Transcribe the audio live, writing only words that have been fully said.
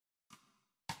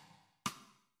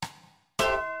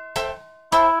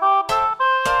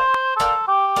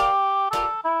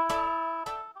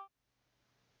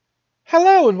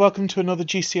Hello and welcome to another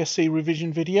GCSE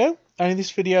revision video, and in this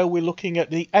video we're looking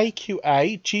at the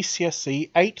AQA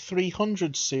GCSE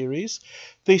 8300 series.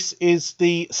 This is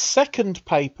the second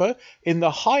paper in the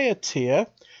higher tier.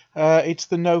 It's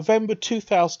the November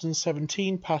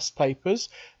 2017 past papers.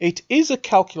 It is a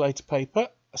calculator paper,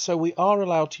 so we are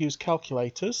allowed to use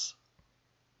calculators.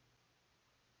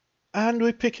 And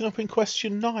we're picking up in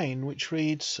question 9, which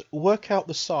reads, work out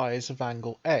the size of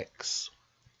angle X.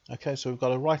 Okay, so we've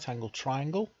got a right angle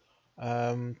triangle.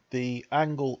 The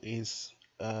angle is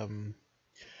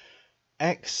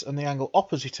X, and the angle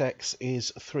opposite X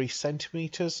is 3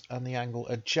 centimeters, and the angle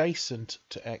adjacent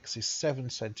to X is 7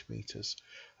 centimeters.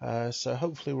 So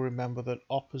hopefully we'll remember that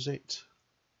opposite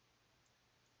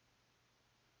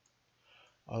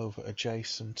over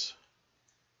adjacent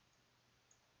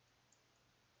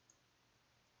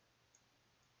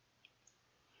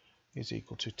is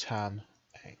equal to tan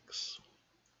X,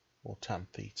 or tan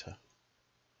theta.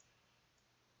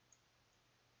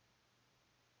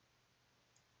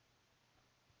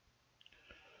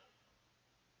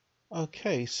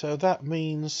 Okay, so that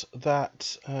means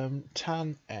that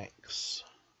tan X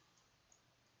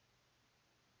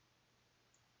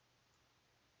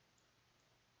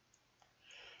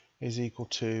is equal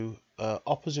to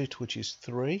opposite, which is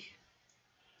 3,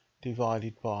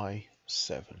 divided by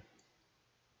 7.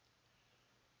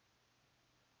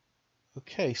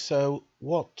 Okay, so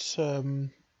what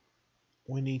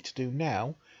we need to do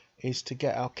now is to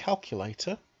get our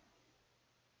calculator.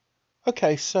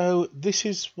 Okay, so this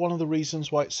is one of the reasons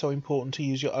why it's so important to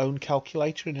use your own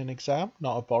calculator in an exam,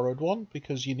 not a borrowed one,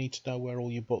 because you need to know where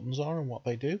all your buttons are and what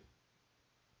they do.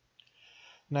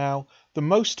 Now, the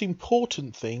most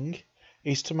important thing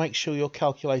is to make sure your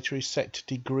calculator is set to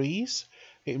degrees.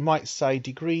 It might say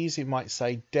degrees, it might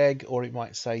say deg, or it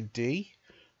might say D.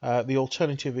 The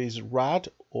alternative is rad,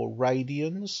 or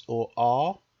radians, or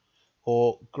R,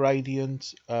 or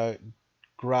gradient,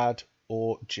 grad,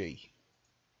 or G.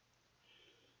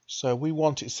 So we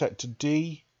want it set to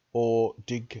D, or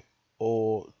dig,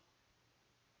 or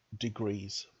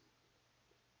degrees.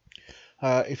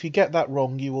 If you get that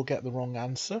wrong, you will get the wrong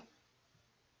answer.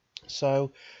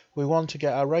 So we want to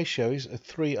get our ratios at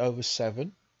 3 over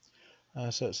 7.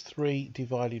 So it's 3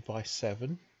 divided by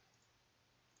 7.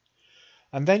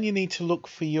 And then you need to look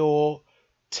for your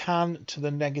tan to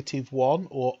the -1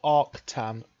 or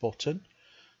arctan button.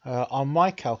 On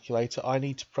my calculator, I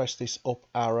need to press this up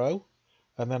arrow,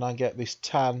 and then I get this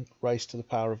tan raised to the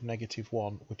power of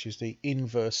 -1, which is the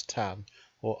inverse tan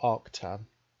or arctan.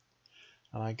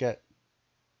 And I get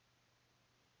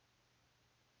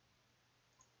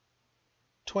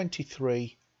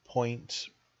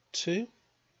 23.2,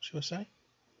 shall I say?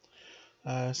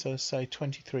 So say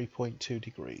 23.2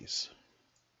 degrees.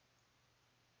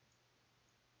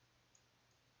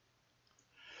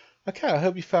 Okay, I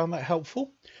hope you found that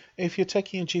helpful. If you're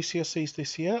taking your GCSEs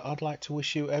this year, I'd like to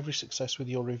wish you every success with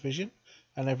your revision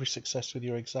and every success with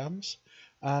your exams,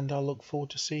 and I look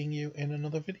forward to seeing you in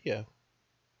another video.